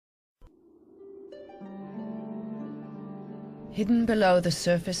Hidden below the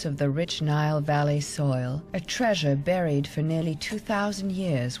surface of the rich Nile Valley soil, a treasure buried for nearly 2,000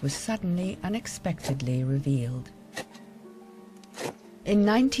 years was suddenly, unexpectedly revealed. In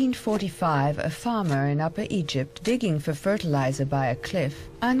 1945, a farmer in Upper Egypt, digging for fertilizer by a cliff,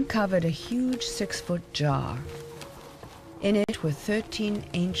 uncovered a huge 6-foot jar. In it were 13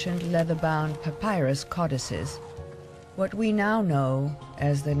 ancient leather-bound papyrus codices, what we now know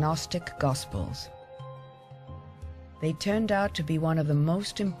as the Gnostic Gospels. They turned out to be one of the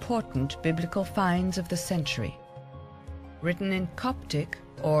most important biblical finds of the century. Written in Coptic,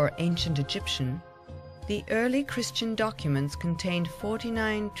 or Ancient Egyptian, the early Christian documents contained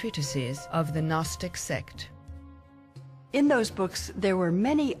 49 treatises of the Gnostic sect. In those books, there were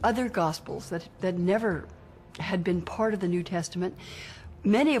many other Gospels that never had been part of the New Testament,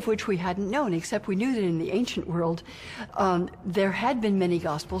 many of which we hadn't known, except we knew that in the ancient world there had been many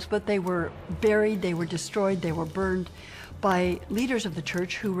Gospels, but they were buried, they were destroyed, they were burned by leaders of the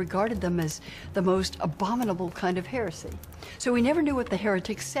church who regarded them as the most abominable kind of heresy. So we never knew what the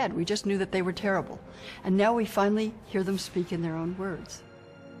heretics said, we just knew that they were terrible. And now we finally hear them speak in their own words.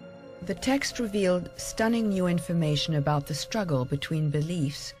 The text revealed stunning new information about the struggle between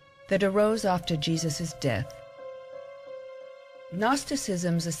beliefs that arose after Jesus' death.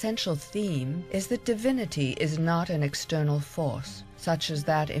 Gnosticism's essential theme is that divinity is not an external force, such as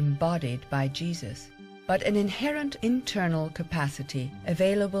that embodied by Jesus, but an inherent internal capacity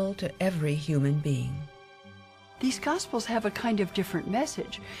available to every human being. These Gospels have a kind of different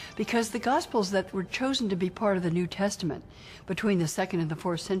message, because the Gospels that were chosen to be part of the New Testament between the 2nd and the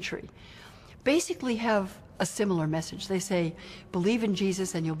 4th century basically have a similar message. They say, believe in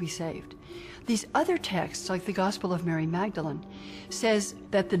Jesus and you'll be saved. These other texts, like the Gospel of Mary Magdalene, says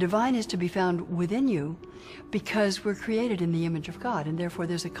that the divine is to be found within you because we're created in the image of God, and therefore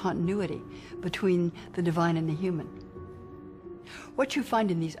there's a continuity between the divine and the human. What you find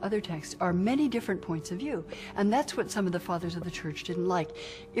in these other texts are many different points of view, and that's what some of the fathers of the church didn't like.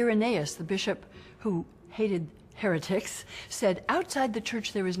 Irenaeus, the bishop who hated heretics, said, outside the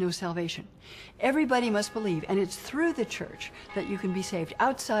church there is no salvation. Everybody must believe, and it's through the church that you can be saved.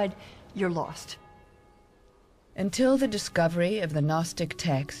 Outside, you're lost. Until the discovery of the Gnostic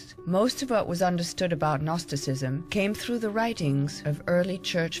text, most of what was understood about Gnosticism came through the writings of early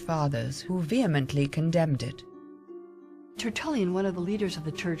church fathers who vehemently condemned it. Tertullian, one of the leaders of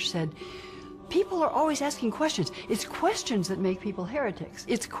the church, said, people are always asking questions. It's questions that make people heretics.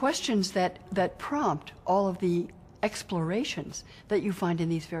 It's questions that prompt all of the explorations that you find in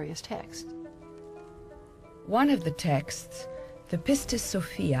these various texts. One of the texts, the Pistis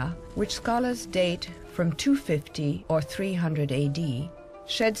Sophia, which scholars date from 250 or 300 AD,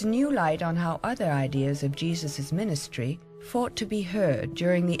 sheds new light on how other ideas of Jesus' ministry fought to be heard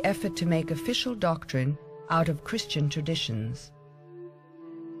during the effort to make official doctrine out of Christian traditions.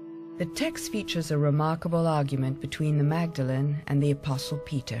 The text features a remarkable argument between the Magdalene and the Apostle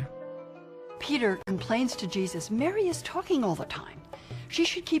Peter. Peter complains to Jesus, Mary is talking all the time. She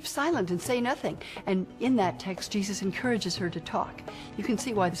should keep silent and say nothing. And in that text, Jesus encourages her to talk. You can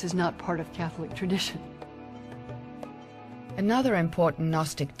see why this is not part of Catholic tradition. Another important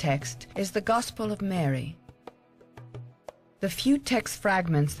Gnostic text is the Gospel of Mary. The few text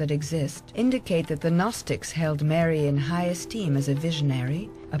fragments that exist indicate that the Gnostics held Mary in high esteem as a visionary,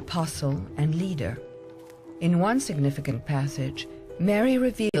 apostle, and leader. In one significant passage, Mary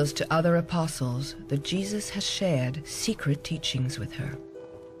reveals to other apostles that Jesus has shared secret teachings with her.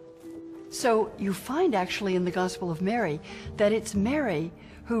 So you find actually in the Gospel of Mary that it's Mary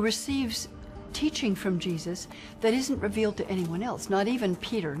who receives teaching from Jesus that isn't revealed to anyone else, not even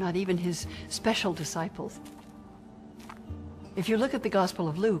Peter, not even his special disciples. If you look at the Gospel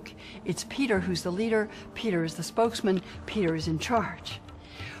of Luke, it's Peter who's the leader, Peter is the spokesman, Peter is in charge.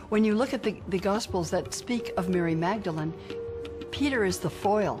 When you look at the Gospels that speak of Mary Magdalene, Peter is the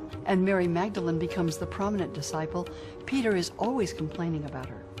foil, and Mary Magdalene becomes the prominent disciple. Peter is always complaining about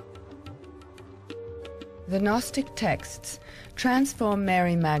her. The Gnostic texts transform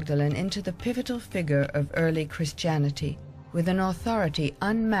Mary Magdalene into the pivotal figure of early Christianity, with an authority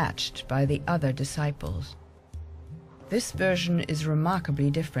unmatched by the other disciples. This version is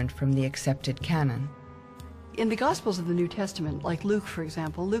remarkably different from the accepted canon. In the Gospels of the New Testament, like Luke, for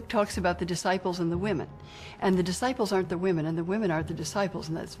example, Luke talks about the disciples and the women. And the disciples aren't the women, and the women aren't the disciples,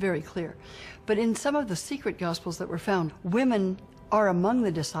 and that's very clear. But in some of the secret Gospels that were found, women are among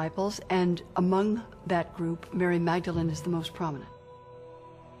the disciples, and among that group, Mary Magdalene is the most prominent.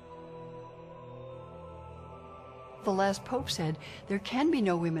 The last pope said, there can be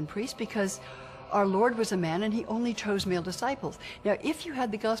no women priests because our Lord was a man and he only chose male disciples. Now, if you had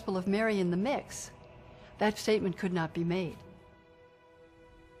the Gospel of Mary in the mix, that statement could not be made.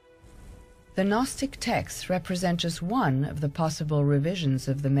 The Gnostic texts represent just one of the possible revisions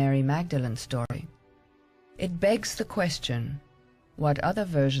of the Mary Magdalene story. It begs the question, what other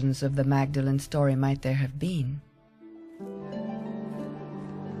versions of the Magdalene story might there have been?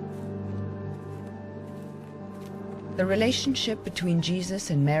 The relationship between Jesus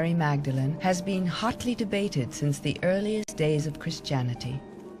and Mary Magdalene has been hotly debated since the earliest days of Christianity.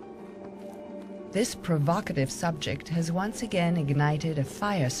 This provocative subject has once again ignited a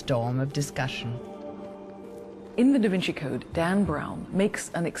firestorm of discussion. In the Da Vinci Code, Dan Brown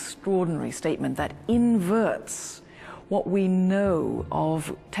makes an extraordinary statement that inverts what we know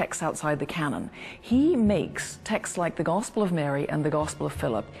of texts outside the canon. He makes texts like the Gospel of Mary and the Gospel of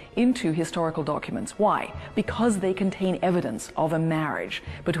Philip into historical documents. Why? Because they contain evidence of a marriage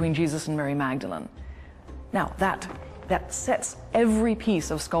between Jesus and Mary Magdalene. Now, that sets every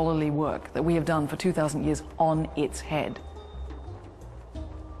piece of scholarly work that we have done for 2,000 years on its head.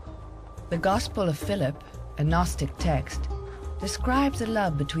 The Gospel of Philip, a Gnostic text, describes a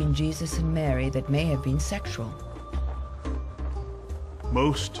love between Jesus and Mary that may have been sexual.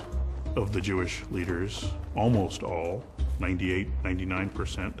 Most of the Jewish leaders, almost all, 98,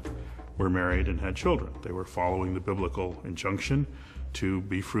 99%, were married and had children. They were following the biblical injunction to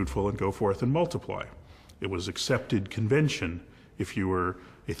be fruitful and go forth and multiply. It was accepted convention if you were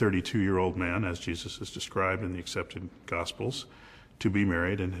a 32-year-old man, as Jesus is described in the accepted Gospels, to be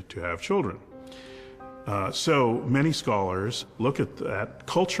married and to have children. So many scholars look at that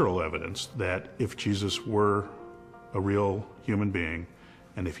cultural evidence that if Jesus were a real human being,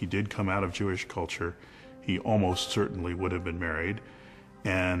 and if he did come out of Jewish culture, he almost certainly would have been married.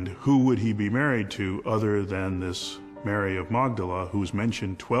 And who would he be married to other than this Mary of Magdala, who's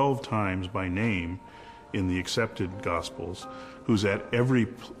mentioned 12 times by name in the accepted Gospels, who's at every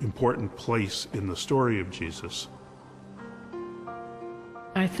important place in the story of Jesus?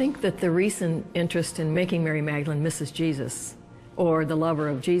 I think that the recent interest in making Mary Magdalene Mrs. Jesus, or the lover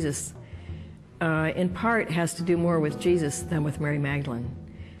of Jesus, in part has to do more with Jesus than with Mary Magdalene.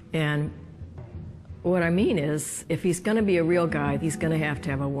 And what I mean is, if he's going to be a real guy, he's going to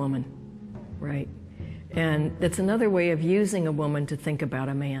have a woman, right? And that's another way of using a woman to think about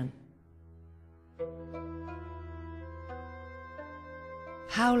a man.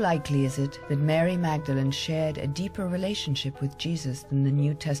 How likely is it that Mary Magdalene shared a deeper relationship with Jesus than the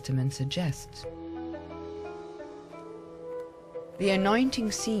New Testament suggests? The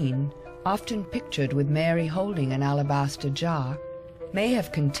anointing scene, often pictured with Mary holding an alabaster jar, may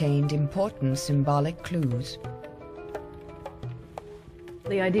have contained important symbolic clues.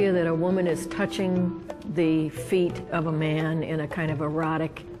 The idea that a woman is touching the feet of a man in a kind of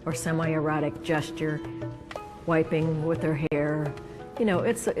erotic or semi-erotic gesture, wiping with her hair, you know,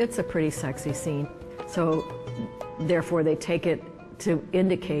 it's a pretty sexy scene. So therefore they take it to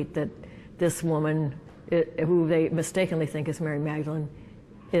indicate that this woman, who they mistakenly think is Mary Magdalene,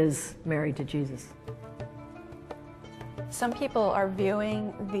 is married to Jesus. Some people are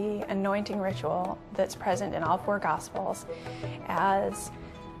viewing the anointing ritual that's present in all four Gospels as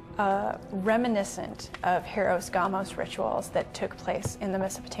reminiscent of Hieros Gamos rituals that took place in the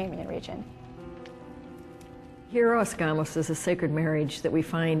Mesopotamian region. Hieros Gamos is a sacred marriage that we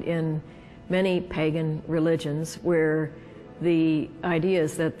find in many pagan religions, where the idea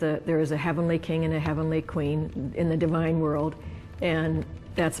is that there is a heavenly king and a heavenly queen in the divine world, and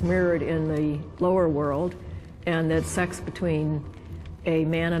that's mirrored in the lower world, and that sex between a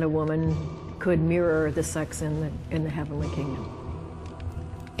man and a woman could mirror the sex in the heavenly kingdom.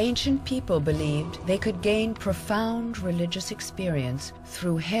 Ancient people believed they could gain profound religious experience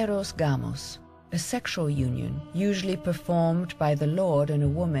through Hieros Gamos, a sexual union usually performed by the Lord and a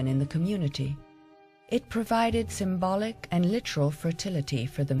woman in the community. It provided symbolic and literal fertility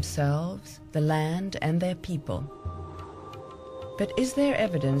for themselves, the land, and their people. But is there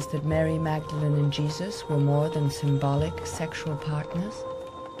evidence that Mary Magdalene and Jesus were more than symbolic sexual partners?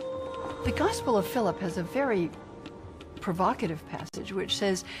 The Gospel of Philip has a very provocative passage which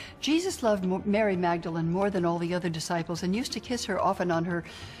says Jesus loved Mary Magdalene more than all the other disciples and used to kiss her often on her,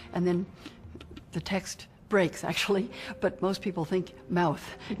 and then the text breaks actually, but most people think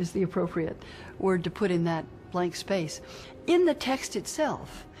mouth is the appropriate word to put in that blank space. In the text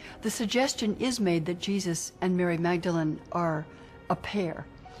itself, the suggestion is made that Jesus and Mary Magdalene are a pair,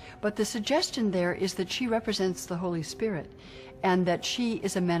 but the suggestion there is that she represents the Holy Spirit and that she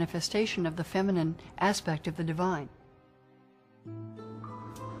is a manifestation of the feminine aspect of the divine.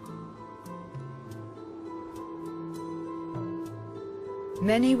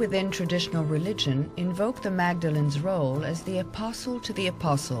 Many within traditional religion invoke the Magdalene's role as the apostle to the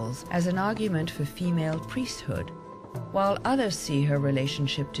apostles as an argument for female priesthood. while others see her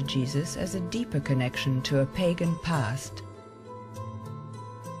relationship to Jesus as a deeper connection to a pagan past.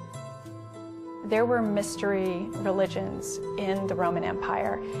 There were mystery religions in the Roman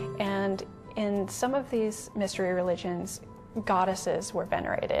Empire, and in some of these mystery religions, goddesses were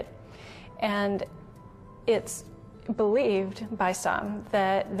venerated. And it's believed by some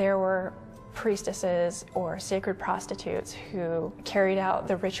that there were priestesses or sacred prostitutes who carried out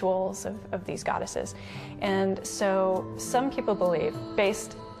the rituals of these goddesses. And so some people believe,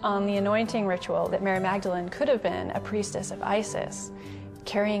 based on the anointing ritual, that Mary Magdalene could have been a priestess of Isis,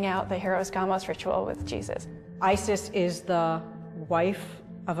 carrying out the Hieros Gamos ritual with Jesus. Isis is the wife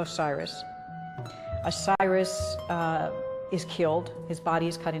of Osiris. Osiris is killed, his body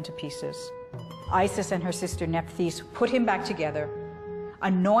is cut into pieces. Isis and her sister Nephthys put him back together,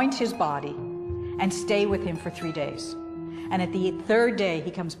 anoint his body, and stay with him for 3 days. And at the third day,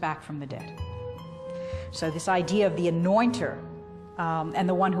 he comes back from the dead. So this idea of the anointer and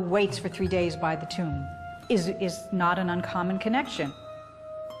the one who waits for 3 days by the tomb is not an uncommon connection.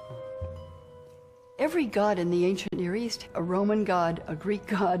 Every god in the ancient Near East, a Roman god, a Greek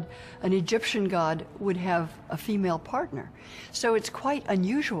god, an Egyptian god, would have a female partner. So it's quite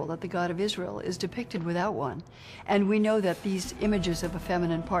unusual that the God of Israel is depicted without one. And we know that these images of a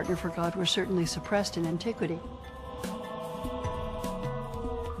feminine partner for God were certainly suppressed in antiquity.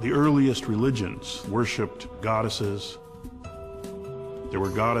 The earliest religions worshipped goddesses. There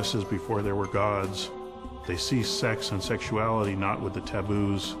were goddesses before there were gods. They see sex and sexuality not with the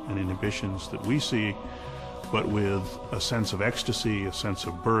taboos and inhibitions that we see, but with a sense of ecstasy, a sense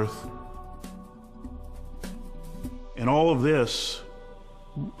of birth. And all of this,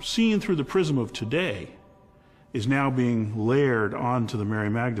 seen through the prism of today, is now being layered onto the Mary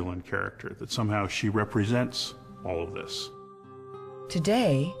Magdalene character, that somehow she represents all of this.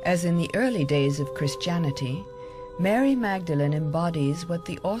 Today, as in the early days of Christianity, Mary Magdalene embodies what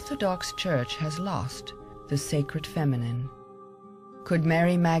the Orthodox Church has lost: the sacred feminine. Could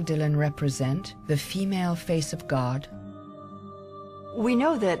Mary Magdalene represent the female face of God? We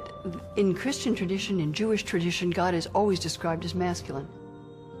know that in Christian tradition, in Jewish tradition, God is always described as masculine.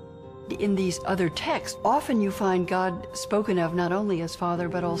 In these other texts, often you find God spoken of not only as father,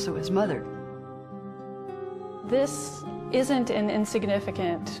 but also as mother. This isn't an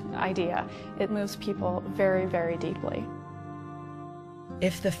insignificant idea. It moves people very, very deeply.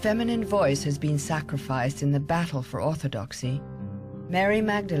 If the feminine voice has been sacrificed in the battle for orthodoxy, Mary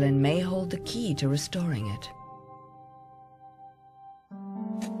Magdalene may hold the key to restoring it.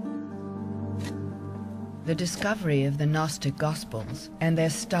 The discovery of the Gnostic Gospels and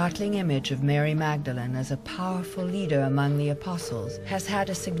their startling image of Mary Magdalene as a powerful leader among the apostles has had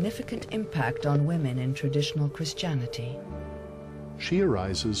a significant impact on women in traditional Christianity. She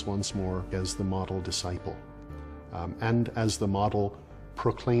arises once more as the model disciple and as the model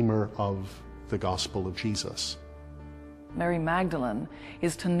proclaimer of the gospel of Jesus. Mary Magdalene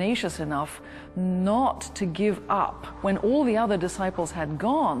is tenacious enough not to give up. When all the other disciples had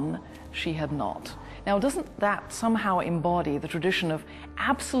gone, she had not. Now, doesn't that somehow embody the tradition of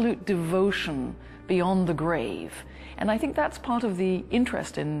absolute devotion beyond the grave? And I think that's part of the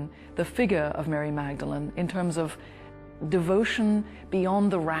interest in the figure of Mary Magdalene in terms of devotion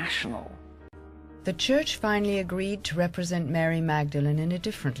beyond the rational. The Church finally agreed to represent Mary Magdalene in a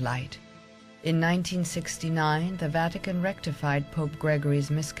different light. In 1969, the Vatican rectified Pope Gregory's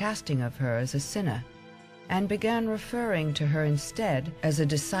miscasting of her as a sinner and began referring to her instead as a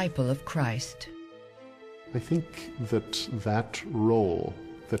disciple of Christ. I think that role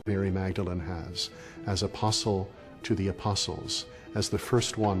that Mary Magdalene has as apostle to the apostles, as the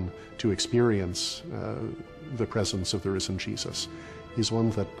first one to experience the presence of the risen Jesus, is one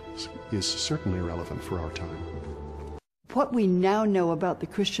that is certainly relevant for our time. What we now know about the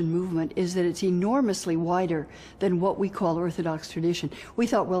Christian movement is that it's enormously wider than what we call Orthodox tradition. We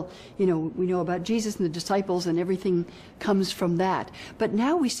thought, well, we know about Jesus and the disciples and everything comes from that. But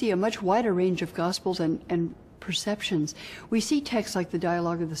now we see a much wider range of Gospels and perceptions. We see texts like the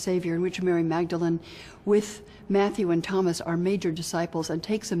Dialogue of the Savior, in which Mary Magdalene with Matthew and Thomas are major disciples and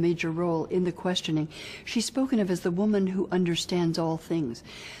takes a major role in the questioning. She's spoken of as the woman who understands all things.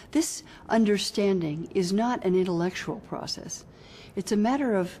 This understanding is not an intellectual process. It's a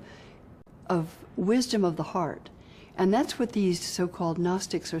matter of wisdom of the heart. And that's what these so-called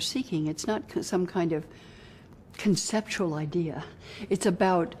Gnostics are seeking. It's not some kind of conceptual idea. It's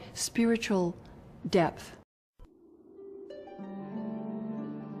about spiritual depth.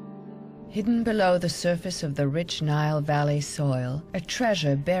 Hidden below the surface of the rich Nile Valley soil, a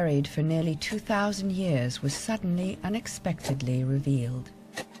treasure buried for nearly 2,000 years was suddenly, unexpectedly revealed.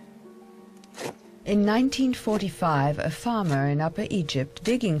 In 1945, a farmer in Upper Egypt,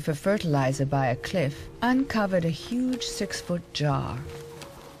 digging for fertilizer by a cliff, uncovered a huge 6-foot jar.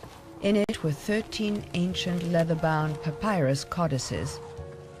 In it were 13 ancient leather-bound papyrus codices,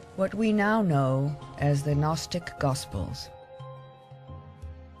 what we now know as the Gnostic Gospels.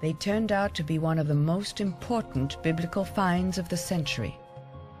 They turned out to be one of the most important biblical finds of the century.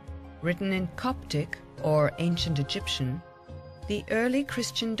 Written in Coptic, or Ancient Egyptian, the early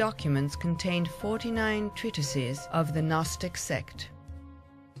Christian documents contained 49 treatises of the Gnostic sect.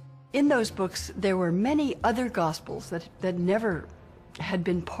 In those books, there were many other Gospels that never had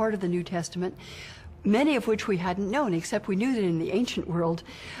been part of the New Testament, many of which we hadn't known, except we knew that in the ancient world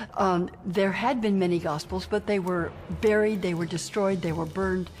there had been many Gospels, but they were buried, they were destroyed, they were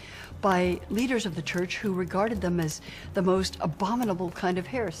burned by leaders of the church who regarded them as the most abominable kind of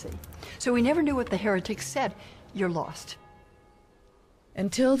heresy. So we never knew what the heretics said. You're lost.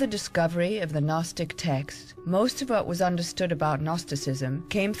 Until the discovery of the Gnostic text, most of what was understood about Gnosticism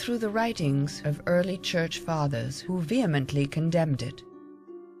came through the writings of early church fathers who vehemently condemned it.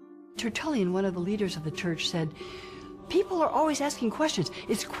 Tertullian, one of the leaders of the church, said, people are always asking questions.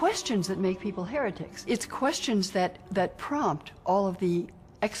 It's questions that make people heretics. It's questions that prompt all of the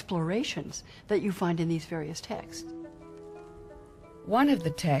explorations that you find in these various texts. One of the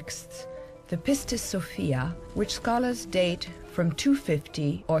texts, the Pistis Sophia, which scholars date from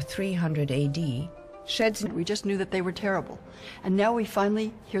 250 or 300 AD, sheds... We just knew that they were terrible, and now we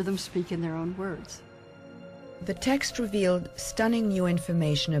finally hear them speak in their own words. The text revealed stunning new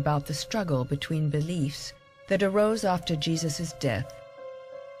information about the struggle between beliefs that arose after Jesus' death.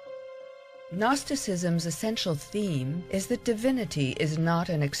 Gnosticism's essential theme is that divinity is not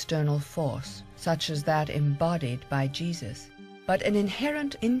an external force, such as that embodied by Jesus, but an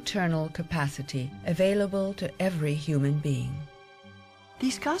inherent internal capacity available to every human being.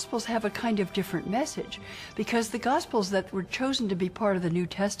 These Gospels have a kind of different message, because the Gospels that were chosen to be part of the New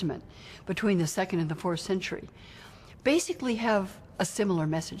Testament between the 2nd and the 4th century basically have a similar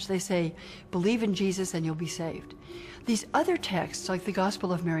message. They say, believe in Jesus and you'll be saved. These other texts, like the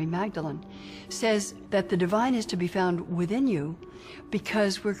Gospel of Mary Magdalene, says that the divine is to be found within you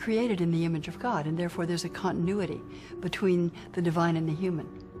because we're created in the image of God, and therefore there's a continuity between the divine and the human.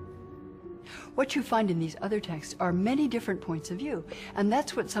 What you find in these other texts are many different points of view, and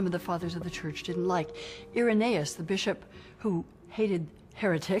that's what some of the fathers of the church didn't like. Irenaeus, the bishop who hated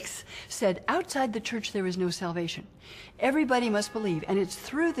heretics, said, outside the church there is no salvation. Everybody must believe, and it's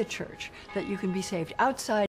through the church that you can be saved. Outside